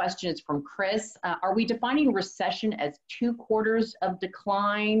next question is from Chris. Are we defining recession as 2 quarters of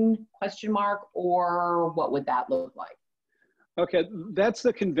decline, ? Or what would that look like? Okay, that's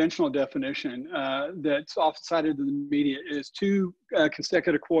the conventional definition that's often cited in the media, is 2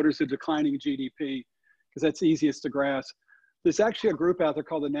 consecutive quarters of declining GDP, because that's easiest to grasp. There's actually a group out there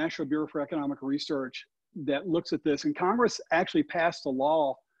called the National Bureau for Economic Research that looks at this, and Congress actually passed a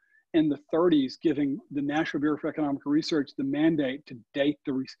law in the 30s giving the National Bureau for Economic Research the mandate to date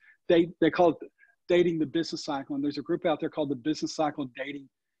they call it dating the business cycle, and there's a group out there called the Business Cycle Dating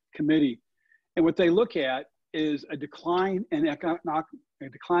Committee. And what they look at is a decline in economic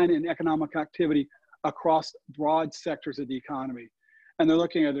activity across broad sectors of the economy. And they're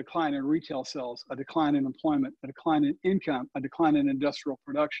looking at a decline in retail sales, a decline in employment, a decline in income, a decline in industrial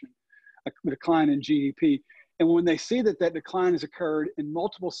production, a decline in GDP. And when they see that that decline has occurred in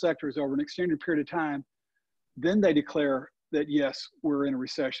multiple sectors over an extended period of time, then they declare that, yes, we're in a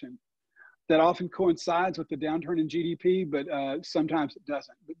recession. That often coincides with the downturn in GDP, but sometimes it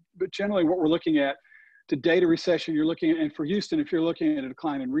doesn't. But generally what we're looking at, to date a recession, you're looking at, and for Houston, if you're looking at a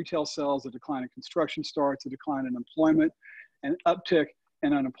decline in retail sales, a decline in construction starts, a decline in employment, an uptick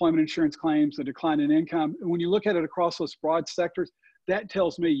in unemployment insurance claims, a decline in income. And when you look at it across those broad sectors, that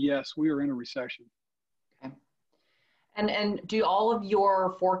tells me, yes, we are in a recession. Okay. And do all of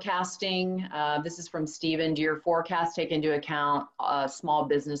your forecasting, this is from Stephen, do your forecasts take into account small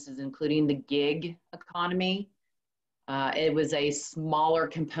businesses, including the gig economy? It was a smaller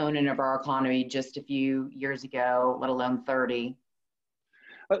component of our economy just a few years ago, let alone 30.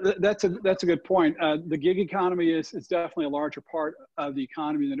 That's a good point. The gig economy is definitely a larger part of the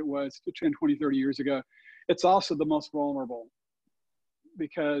economy than it was 10, 20, 30 years ago. It's also the most vulnerable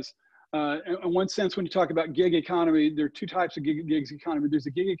because in one sense, when you talk about gig economy, there are 2 types of gigs economy. There's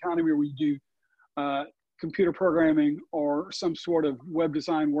a gig economy where you do computer programming or some sort of web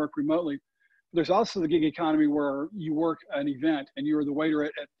design work remotely. There's also the gig economy where you work an event and you're the waiter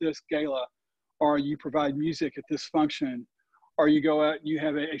at this gala, or you provide music at this function, or you go out and you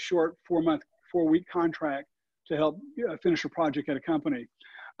have a short 4-week contract to help finish a project at a company.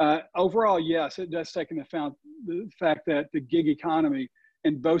 Overall, yes, it does take into account the fact that the gig economy,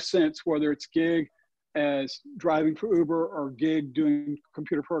 in both sense, whether it's gig as driving for Uber or gig doing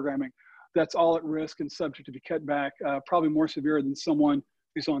computer programming, that's all at risk and subject to be cut back, probably more severe than someone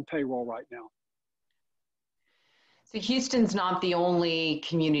who's on payroll right now. So Houston's not the only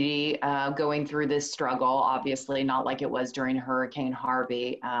community going through this struggle, obviously not like it was during Hurricane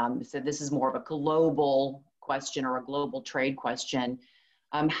Harvey. So this is more of a global question or a global trade question.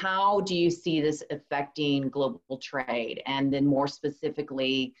 How do you see this affecting global trade? And then more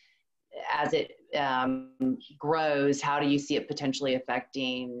specifically, as it grows, how do you see it potentially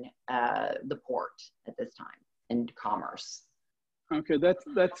affecting the port at this time and commerce? Okay,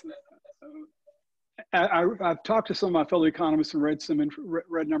 I've talked to some of my fellow economists and read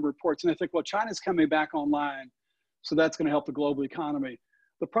a number of reports, and I think, well, China's coming back online, so that's going to help the global economy.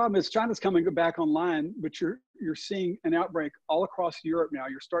 The problem is China's coming back online, but you're seeing an outbreak all across Europe now.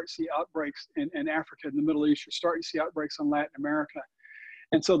 You're starting to see outbreaks in Africa, in the Middle East. You're starting to see outbreaks in Latin America.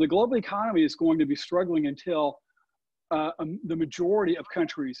 And so the global economy is going to be struggling until the majority of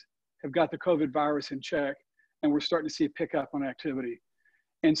countries have got the COVID virus in check, and we're starting to see a pickup on activity.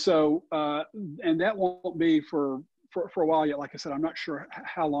 And so, and that won't be for a while yet. Like I said, I'm not sure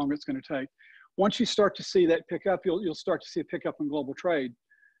how long it's going to take. Once you start to see that pick up, you'll start to see a pickup in global trade.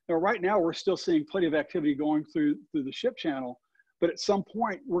 Now, right now, we're still seeing plenty of activity going through the ship channel, But at some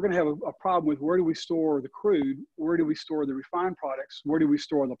point, we're going to have a problem with where do we store the crude? Where do we store the refined products? Where do we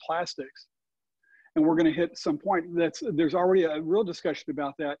store the plastics? And we're going to hit some point there's already a real discussion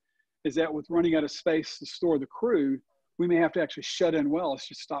about that, is that with running out of space to store the crude, we may have to actually shut in wells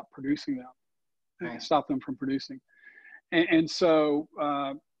to stop producing them, right. stop them from producing. And so,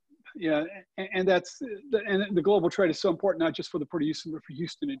 yeah, and the global trade is so important, not just for the Port of Houston, but for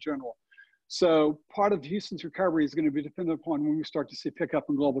Houston in general. So part of Houston's recovery is going to be dependent upon when we start to see pickup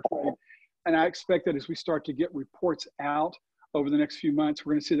in global trade. And I expect that as we start to get reports out over the next few months,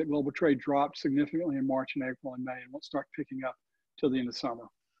 we're going to see that global trade drop significantly in March and April and May, and won't start picking up till the end of summer.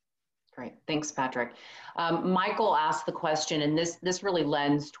 Great, thanks, Patrick. Michael asked the question, and this really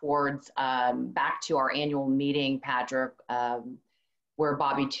lends towards back to our annual meeting, Patrick, where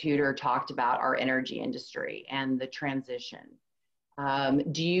Bobby Tudor talked about our energy industry and the transition.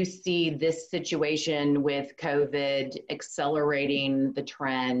 Do you see this situation with COVID accelerating the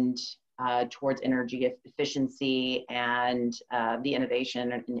trend towards energy efficiency and the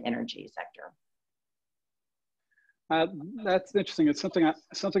innovation in the energy sector? That's interesting. It's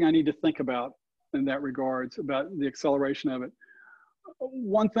something I need to think about in that regards, about the acceleration of it.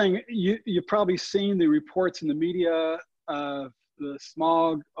 One thing, you've probably seen the reports in the media of the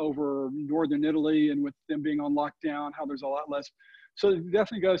smog over northern Italy, and with them being on lockdown, how there's a lot less. So it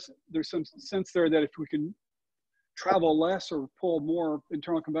definitely there's some sense there that if we can travel less or pull more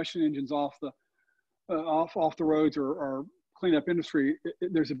internal combustion engines off the roads or clean up industry,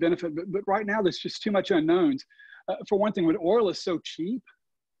 there's a benefit. But right now, there's just too much unknowns. For one thing, when oil is so cheap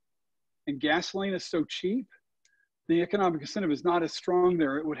and gasoline is so cheap, the economic incentive is not as strong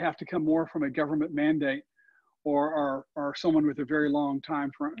there. It would have to come more from a government mandate or someone with a very long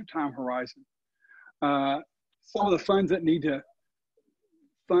time horizon. Some of the funds that need to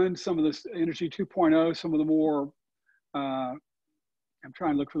fund some of this Energy 2.0, some of the more, I'm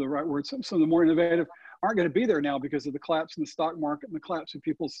trying to look for the right word, some of the more innovative aren't going to be there now because of the collapse in the stock market and the collapse in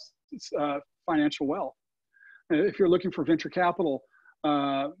people's financial wealth. If you're looking for venture capital,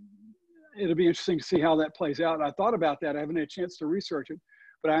 it'll be interesting to see how that plays out. And I thought about that. I haven't had a chance to research it,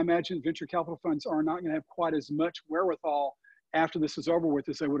 but I imagine venture capital funds are not going to have quite as much wherewithal after this is over with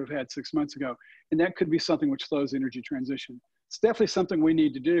as they would have had 6 months ago. And that could be something which slows the energy transition. It's definitely something we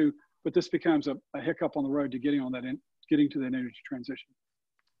need to do, but this becomes a hiccup on the road to getting to that energy transition.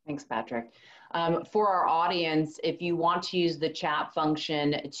 Thanks, Patrick. For our audience, if you want to use the chat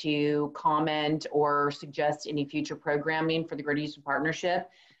function to comment or suggest any future programming for the Greater Houston Partnership,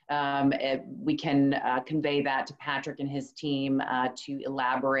 we can convey that to Patrick and his team to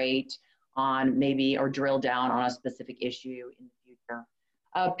elaborate on maybe or drill down on a specific issue in the future.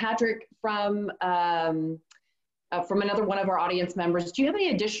 Patrick, from another one of our audience members, do you have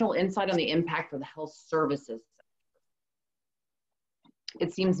any additional insight on the impact for the health services?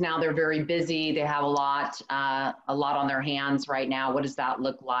 It seems now they're very busy. They have a lot on their hands right now. What does that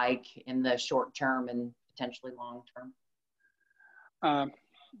look like in the short term and potentially long term?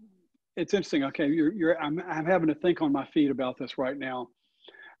 It's interesting. Okay, I'm having to think on my feet about this right now.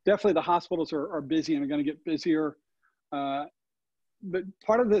 Definitely the hospitals are busy and are going to get busier. But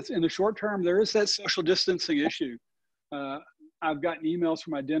part of this in the short term, there is that social distancing issue. I've gotten emails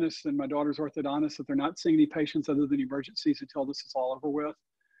from my dentist and my daughter's orthodontist that they're not seeing any patients other than emergencies until this is all over with.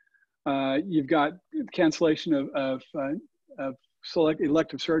 You've got cancellation of select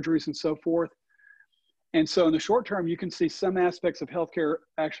elective surgeries and so forth. And so in the short term, you can see some aspects of healthcare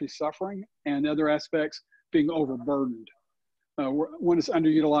actually suffering and other aspects being overburdened. One is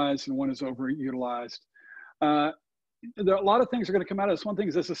underutilized and one is overutilized. There are a lot of things are going to come out of this. One thing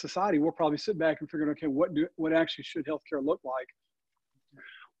is, as a society, we'll probably sit back and figure, okay, what actually should healthcare look like?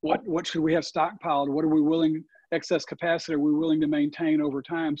 What should we have stockpiled? What are we willing, excess capacity, are we willing to maintain over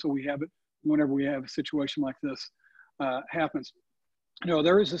time so we have it whenever we have a situation like this happens? You know,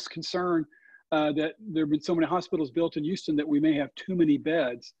 there is this concern that there have been so many hospitals built in Houston that we may have too many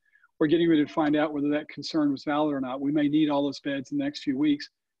beds. We're getting ready to find out whether that concern was valid or not. We may need all those beds in the next few weeks,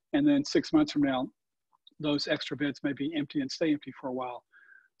 and then 6 months from now, those extra beds may be empty and stay empty for a while.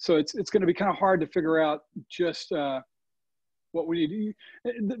 So it's going to be kind of hard to figure out just what we need.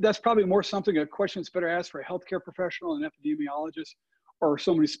 That's probably more a question that's better asked for a healthcare professional, an epidemiologist, or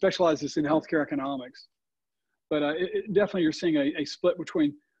someone who specializes in healthcare economics. But definitely you're seeing a split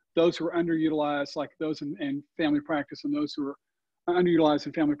between those who are underutilized, like those in family practice, and those who are underutilized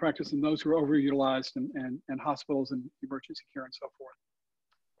in family practice, and those who are overutilized in hospitals and emergency care and so forth.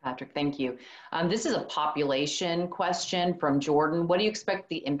 Patrick, thank you. This is a population question from Jordan. What do you expect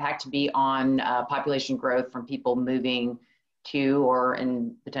the impact to be on population growth from people moving to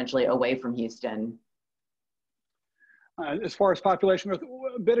and potentially away from Houston? As far as population growth,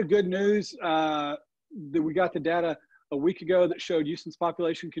 a bit of good news that we got the data a week ago that showed Houston's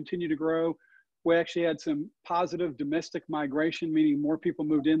population continued to grow. We actually had some positive domestic migration, meaning more people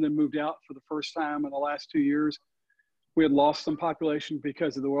moved in than moved out for the first time in the last 2 years. We had lost some population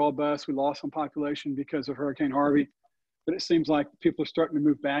because of the oil bust. We lost some population because of Hurricane Harvey. But it seems like people are starting to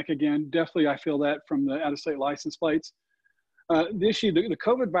move back again. Definitely, I feel that from the out-of-state license plates. The issue, the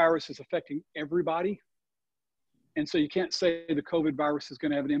COVID virus is affecting everybody. And so you can't say the COVID virus is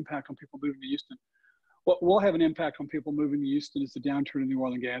going to have an impact on people moving to Houston. What will have an impact on people moving to Houston is the downturn in the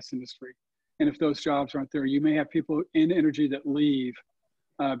oil and gas industry. And if those jobs aren't there, you may have people in energy that leave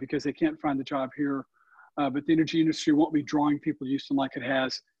because they can't find the job here. But the energy industry won't be drawing people to Houston like it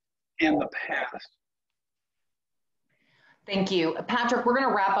has in the past. Thank you. Patrick, we're going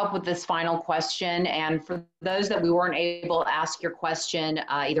to wrap up with this final question. And for those that we weren't able to ask your question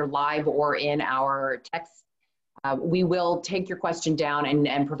either live or in our text, we will take your question down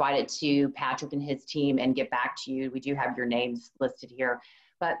and provide it to Patrick and his team and get back to you. We do have your names listed here.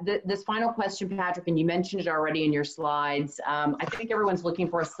 But this final question, Patrick, and you mentioned it already in your slides, I think everyone's looking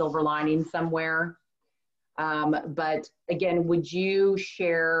for a silver lining somewhere. But again, would you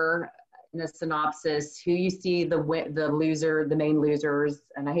share in a synopsis who you see the main losers,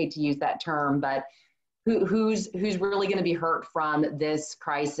 and I hate to use that term, but who's really going to be hurt from this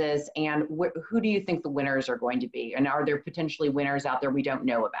crisis, and who do you think the winners are going to be? And are there potentially winners out there we don't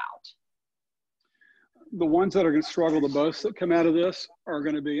know about? The ones that are going to struggle the most that come out of this are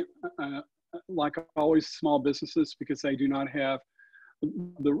going to be, like always, small businesses, because they do not have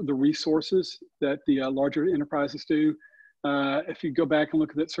the resources that the larger enterprises do. If you go back and look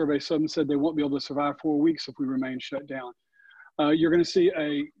at that survey, some said they won't be able to survive 4 weeks if we remain shut down. You're going to see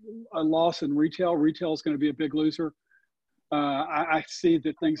a loss in retail. Retail is going to be a big loser. I see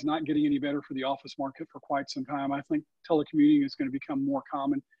that things not getting any better for the office market for quite some time. I think telecommuting is going to become more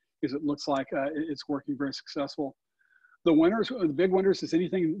common because it looks like it's working very successful. The winners, the big winners, is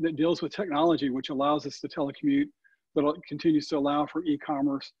anything that deals with technology, which allows us to telecommute, but it continues to allow for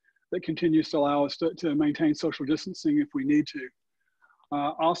e-commerce, that continues to allow us to maintain social distancing if we need to.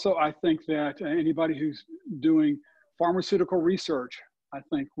 Also, I think that anybody who's doing pharmaceutical research, I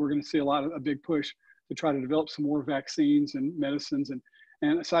think we're going to see a big push to try to develop some more vaccines and medicines.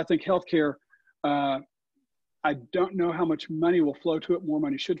 And so I think healthcare, I don't know how much money will flow to it. More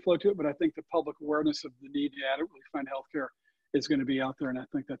money should flow to it, but I think the public awareness of the need to adequately fund healthcare is going to be out there. And I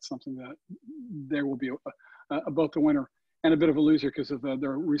think that's something that there will be both a winner and a bit of a loser because of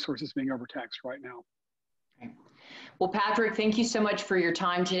their resources being overtaxed right now. Okay. Well, Patrick, thank you so much for your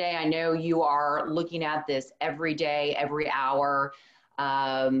time today. I know you are looking at this every day, every hour,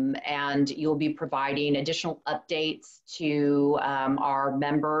 and you'll be providing additional updates to our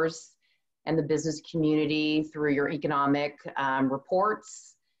members and the business community through your economic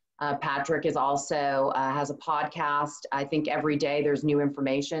reports. Patrick is also has a podcast. I think every day there's new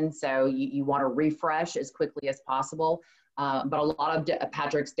information, so you want to refresh as quickly as possible. But a lot of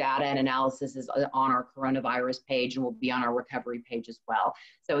Patrick's data and analysis is on our coronavirus page and will be on our recovery page as well.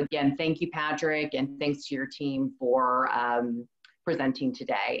 So again, thank you, Patrick, and thanks to your team for presenting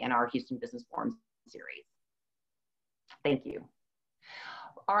today in our Houston Business Forum series. Thank you.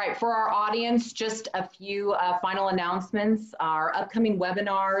 All right, for our audience, just a few final announcements. Our upcoming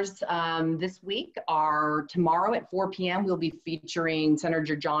webinars this week are tomorrow at 4 p.m. We'll be featuring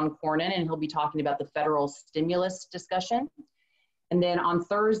Senator John Cornyn, and he'll be talking about the federal stimulus discussion. And then on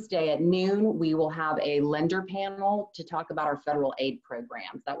Thursday at noon, we will have a lender panel to talk about our federal aid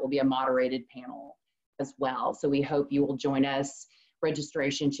programs. That will be a moderated panel as well. So we hope you will join us.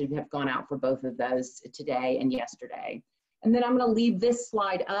 Registration should have gone out for both of those today and yesterday. And then I'm going to leave this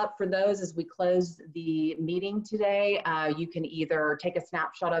slide up for those as we close the meeting today. You can either take a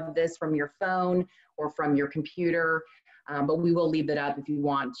snapshot of this from your phone or from your computer, but we will leave it up if you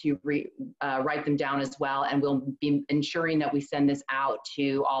want to write them down as well. And we'll be ensuring that we send this out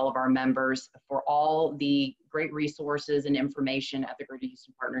to all of our members for all the great resources and information at the Greater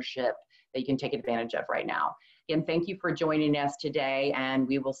Houston Partnership that you can take advantage of right now. Again, thank you for joining us today, and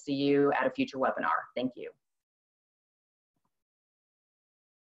we will see you at a future webinar. Thank you.